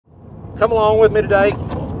come along with me today.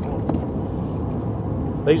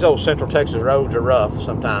 These old Central Texas roads are rough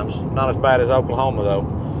sometimes. Not as bad as Oklahoma though.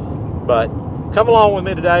 But come along with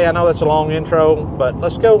me today. I know that's a long intro, but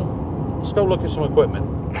let's go look at some equipment.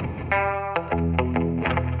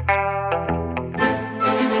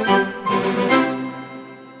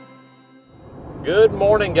 Good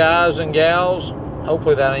morning, guys and gals.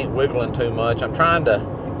 Hopefully that ain't wiggling too much. I'm trying to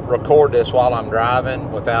record this while I'm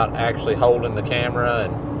driving without actually holding the camera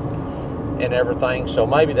and everything, so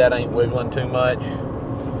maybe that ain't wiggling too much.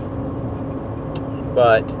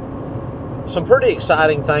 But some pretty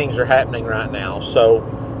exciting things are happening right now. So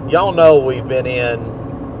y'all know we've been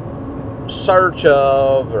in search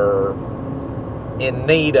of or in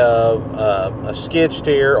need of a skid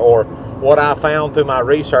steer, or what I found through my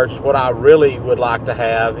research, what I really would like to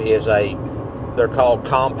have is they're called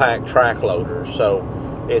compact track loaders. So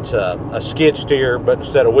it's a skid steer, but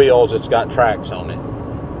instead of wheels, it's got tracks on it.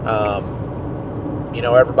 You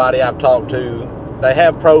know, everybody I've talked to, they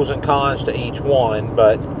have pros and cons to each one,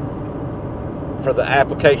 but for the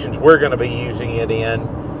applications we're going to be using it in,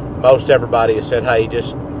 most everybody has said, hey,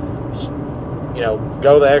 just, you know,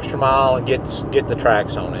 go the extra mile and get the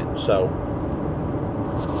tracks on it. So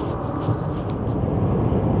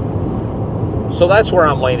that's where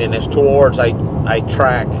I'm leaning, is towards a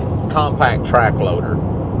compact track loader.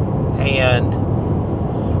 And,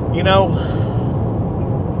 you know,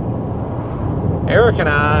 Eric and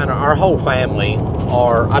I and our whole family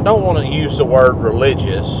are, I don't want to use the word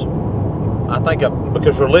religious, I think,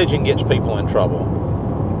 because religion gets people in trouble.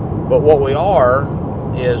 But what we are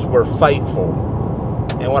is we're faithful.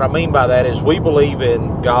 And what I mean by that is we believe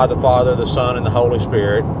in God the Father, the Son, and the Holy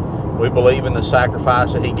Spirit. We believe in the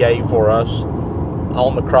sacrifice that He gave for us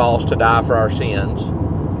on the cross to die for our sins.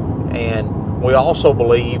 And we also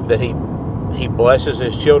believe that He blesses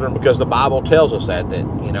His children, because the Bible tells us that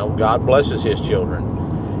you know, God blesses His children.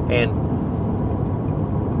 And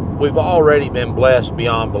we've already been blessed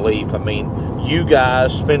beyond belief. I mean, you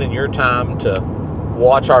guys spending your time to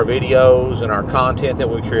watch our videos and our content that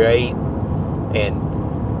we create, and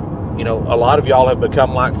you know, a lot of y'all have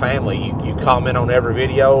become like family. You comment on every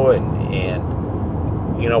video, and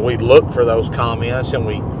you know, we look for those comments, and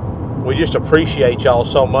we just appreciate y'all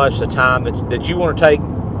so much, the time that you want to take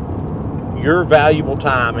your valuable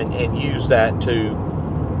time and use that to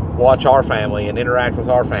watch our family and interact with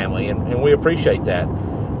our family, and we appreciate that.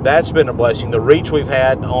 That's been a blessing. The reach we've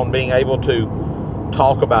had on being able to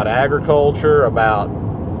talk about agriculture, about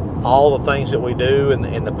all the things that we do,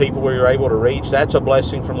 and the people we were able to reach, that's a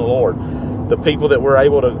blessing from the Lord. The people that we're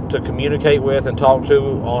able to communicate with and talk to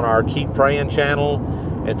on our Keep Praying channel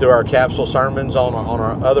and through our capsule sermons on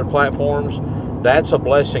our other platforms, that's a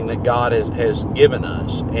blessing that God has given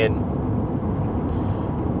us. And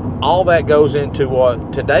all that goes into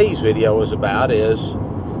what today's video is about, is,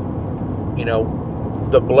 you know,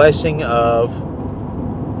 the blessing of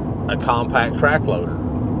a compact track loader.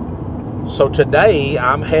 So today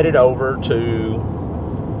I'm headed over to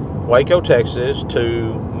Waco, Texas,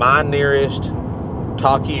 to my nearest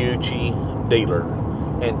Takeuchi dealer.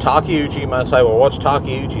 And Takeuchi, you might say, well, what's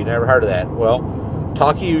Takeuchi? Never heard of that. Well,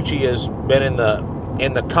 Takeuchi has been in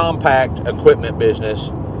the compact equipment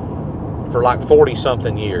business for like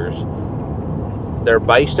 40-something years. They're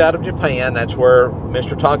based out of Japan. That's where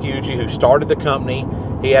Mr. Takeuchi, who started the company,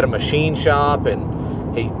 he had a machine shop,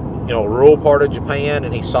 and he, you know, rural part of Japan,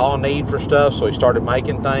 and he saw a need for stuff, so he started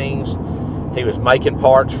making things. He was making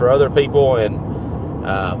parts for other people, and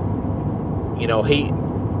you know, he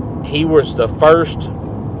was the first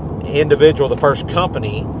individual, the first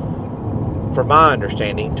company, from my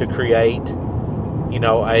understanding, to create, you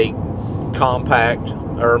know, a compact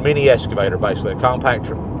or a mini excavator, basically a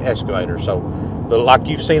compact excavator. So like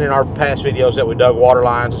you've seen in our past videos that we dug water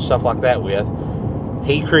lines and stuff like that with,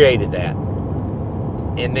 he created that.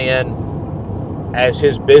 And then as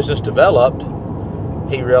his business developed,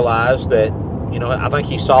 he realized that, you know, I think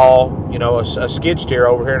he saw, you know, a skid steer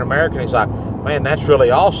over here in America, and he's like, man, that's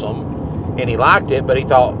really awesome. And he liked it, but he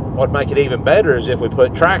thought what'd make it even better is if we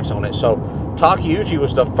put tracks on it. So Takeuchi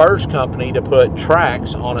was the first company to put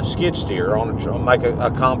tracks on a skid steer, make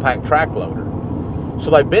a compact track loader. So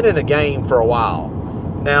they've been in the game for a while.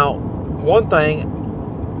 Now, one thing,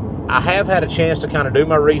 I have had a chance to kind of do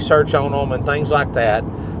my research on them and things like that.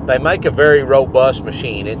 They make a very robust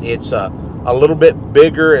machine. It's a little bit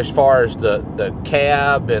bigger as far as the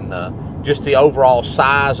cab and just the overall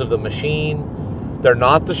size of the machine. They're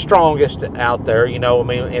not the strongest out there, you know. I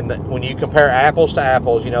mean, when you compare apples to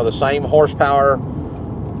apples, you know, the same horsepower,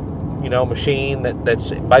 you know, machine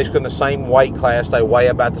that's basically in the same weight class. They weigh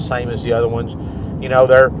about the same as the other ones. You know,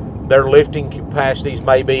 they're their lifting capacities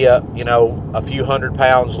may be a few hundred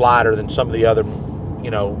pounds lighter than some of the other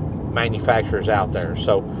manufacturers out there.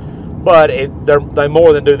 So, but they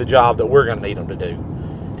more than do the job that we're going to need them to do,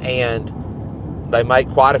 and they make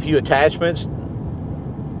quite a few attachments.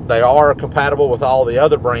 They are compatible with all the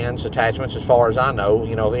other brands' attachments, as far as I know.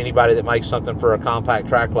 Anybody that makes something for a compact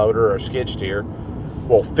track loader or a skid steer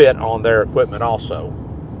will fit on their equipment also.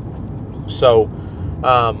 So,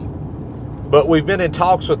 but we've been in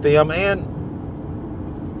talks with them, and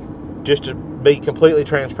just to be completely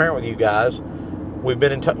transparent with you guys, we've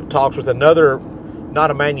been in talks with another,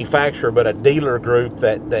 not a manufacturer, but a dealer group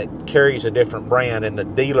that carries a different brand, and the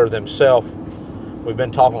dealer themselves, we've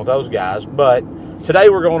been talking with those guys. But today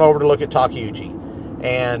we're going over to look at Takeuchi,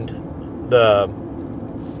 and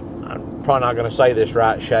I'm probably not going to say this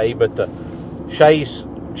right, Shay, but Shay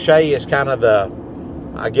is kind of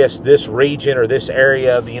I guess this region or this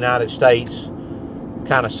area of the United States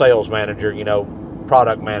kind of sales manager,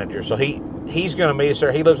 product manager. So he's going to meet us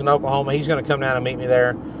there. He lives in Oklahoma. He's going to come down and meet me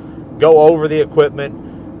there, go over the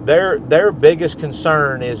equipment. Their biggest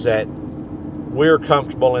concern is that we're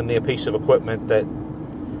comfortable in the piece of equipment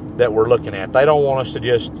that we're looking at. They don't want us to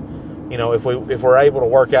just, if we're able to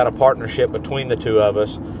work out a partnership between the two of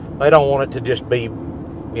us, they don't want it to just be,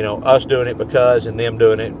 us doing it because and them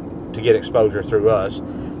doing it to get exposure through us.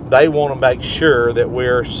 They want to make sure that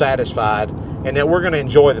we're satisfied and that we're going to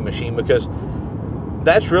enjoy the machine, because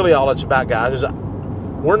that's really all it's about, guys. Is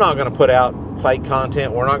we're not going to put out fake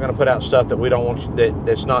content. We're not going to put out stuff that we don't want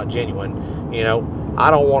that's not genuine. I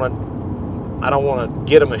don't want to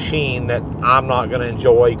get a machine that I'm not going to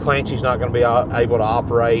enjoy. Clancy's not going to be able to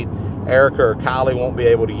operate. Erica or Kylie won't be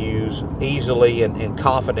able to use easily and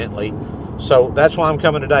confidently. So that's why I'm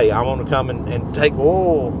coming today. I'm going to come and take, I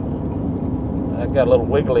got a little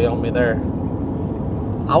wiggly on me there.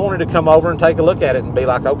 I wanted to come over and take a look at it and be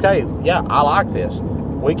like, okay, yeah, I like this.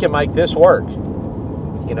 We can make this work.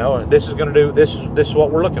 And this is going to do, this is what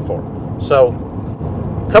we're looking for. So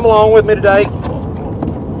come along with me today.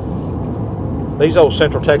 These old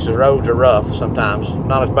Central Texas roads are rough sometimes.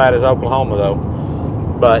 Not as bad as Oklahoma though.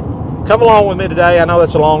 But come along with me today. I know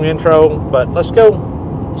that's a long intro, but let's go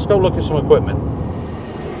look at some equipment.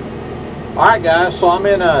 Alright guys, so I'm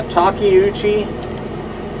in Takeuchi.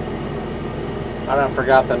 I done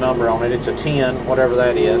forgot the number on it. It's a 10, whatever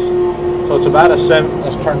that is. So it's about a 7.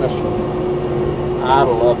 Let's turn this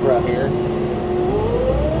idle up right here.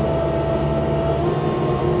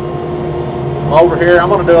 Over here, I'm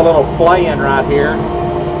going to do a little playing right here.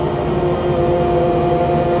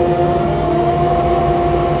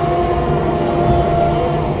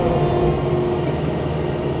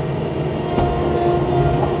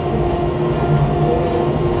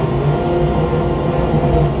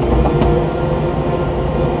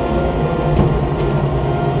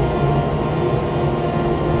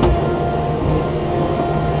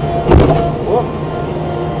 Whoop,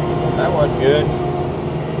 that wasn't good.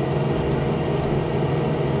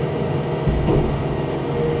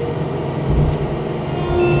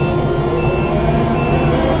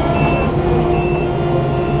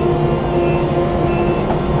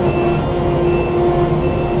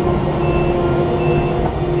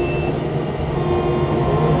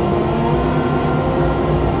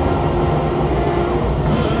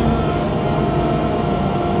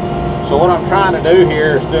 So what I'm trying to do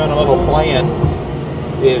here is doing a little playing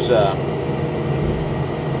is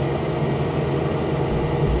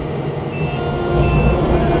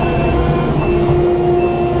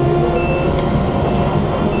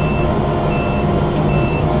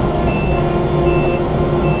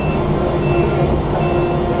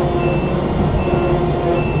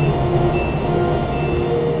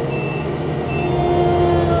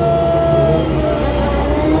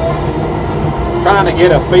trying to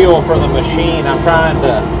get a feel for the machine. I'm trying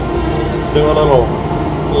to do a little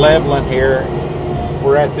leveling here.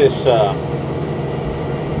 We're at this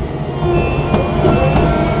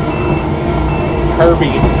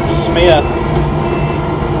Kirby Smith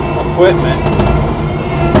equipment.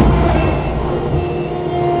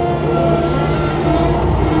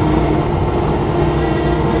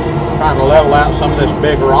 Trying to level out some of this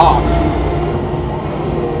big rock.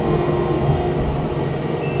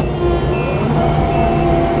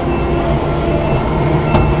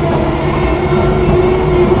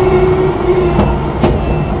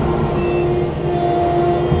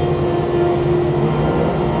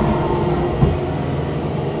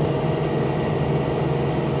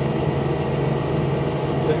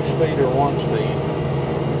 Speed or 1 speed.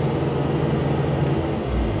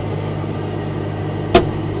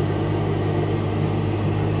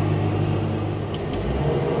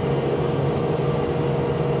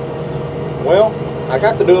 I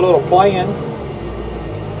got to do a little playing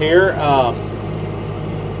here.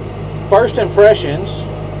 First impressions,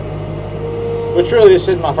 which really this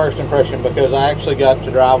isn't my first impression because I actually got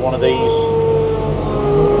to drive one of these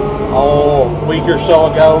a week or so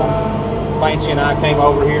ago. Clancy and I came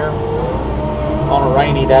over here on a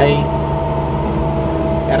rainy day,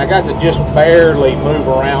 and I got to just barely move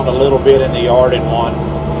around a little bit in the yard in one.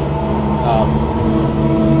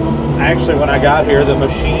 Actually, when I got here, the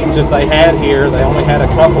machines that they had here, they only had a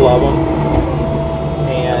couple of them,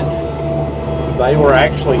 and they were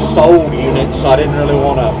actually sold units, so I didn't really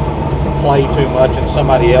want to play too much in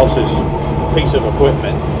somebody else's piece of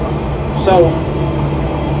equipment. So,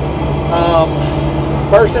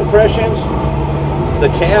 first impressions, the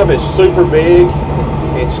cab is super big.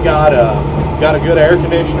 It's got a good air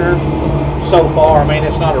conditioner so far. I mean,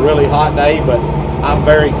 it's not a really hot day, but I'm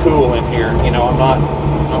very cool in here. You know, I'm not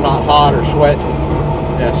hot or sweating,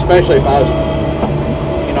 especially if I was,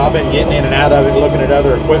 you know, I've been getting in and out of it, looking at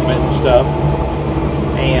other equipment and stuff,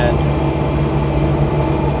 and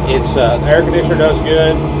it's the air conditioner does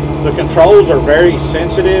good. The controls are very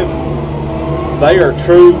sensitive. They are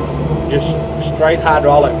true, just straight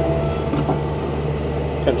hydraulic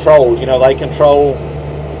controls. You know, they control.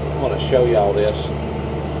 I'm going to show you all this.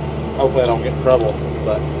 Hopefully I don't get in trouble,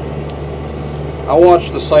 but I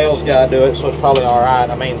watched the sales guy do it, so it's probably all right.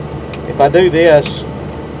 I mean, if I do this,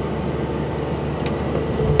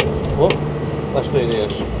 whoop, let's do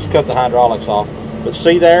this. Let's cut the hydraulics off. But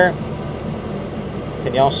see there?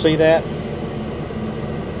 Can y'all see that?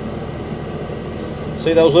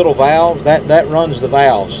 See those little valves? That runs the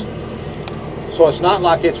valves. So it's not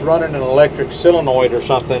like it's running an electric solenoid or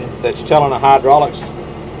something that's telling the hydraulics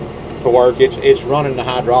to work. It's running the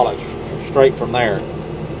hydraulics straight from there,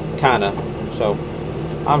 kind of. So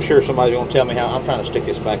I'm sure somebody's going to tell me how. I'm trying to stick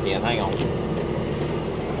this back in. Hang on.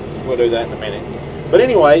 We'll do that in a minute. But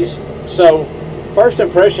anyways, so first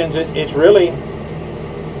impressions, it's really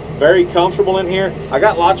very comfortable in here. I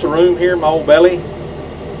got lots of room here in my old belly.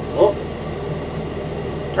 Oh,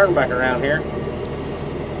 turn back around here.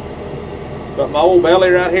 But my old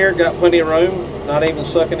belly right here got plenty of room, not even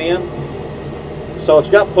sucking in. So it's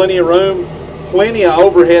got plenty of room, plenty of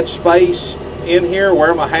overhead space in here.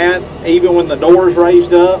 Wear my hat, even when the door's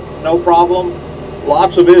raised up, no problem.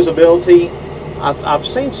 Lots of visibility. I've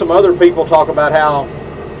seen some other people talk about how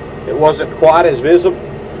it wasn't quite as visible.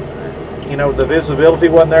 You know, the visibility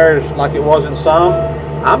wasn't there as like it was in some.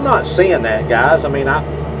 I'm not seeing that, guys. I mean,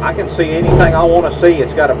 I can see anything I want to see.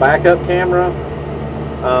 It's got a backup camera.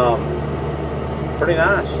 Pretty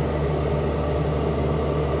nice.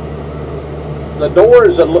 The door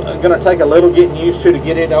is going to take a little getting used to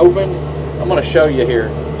get it open. I'm going to show you here.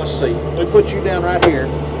 Let's see. We put you down right here.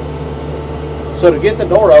 So to get the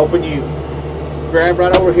door open, you grab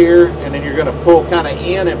right over here, and then you're going to pull kind of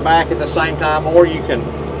in and back at the same time, or you can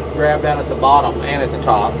grab down at the bottom and at the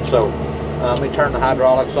top. So let me turn the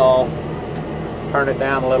hydraulics off, turn it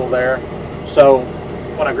down a little there. So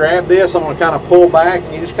when I grab this, I'm going to kind of pull back,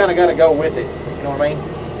 and you just kind of got to go with it. You know what I mean?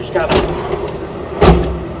 Just kind of.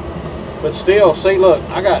 But still, see, look,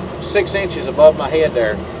 I got 6 inches above my head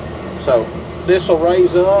there. So this will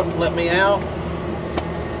raise up, let me out,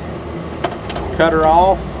 cut her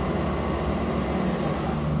off.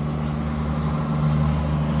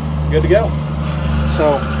 Good to go.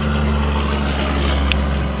 So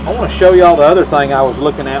I want to show y'all the other thing I was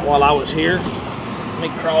looking at while I was here. Let me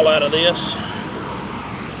crawl out of this.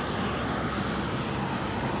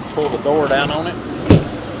 Pull the door down on it.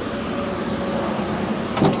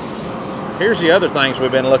 Here's the other things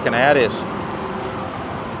we've been looking at is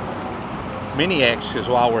Mini X is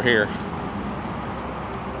while we're here.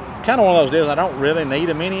 Kind of one of those deals, I don't really need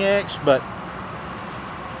a Mini X, but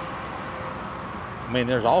I mean,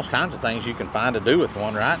 there's all kinds of things you can find to do with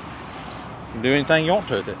one, right? You can do anything you want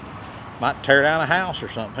to with it. Might tear down a house or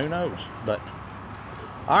something, who knows? But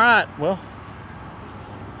all right, well,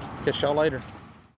 catch y'all later.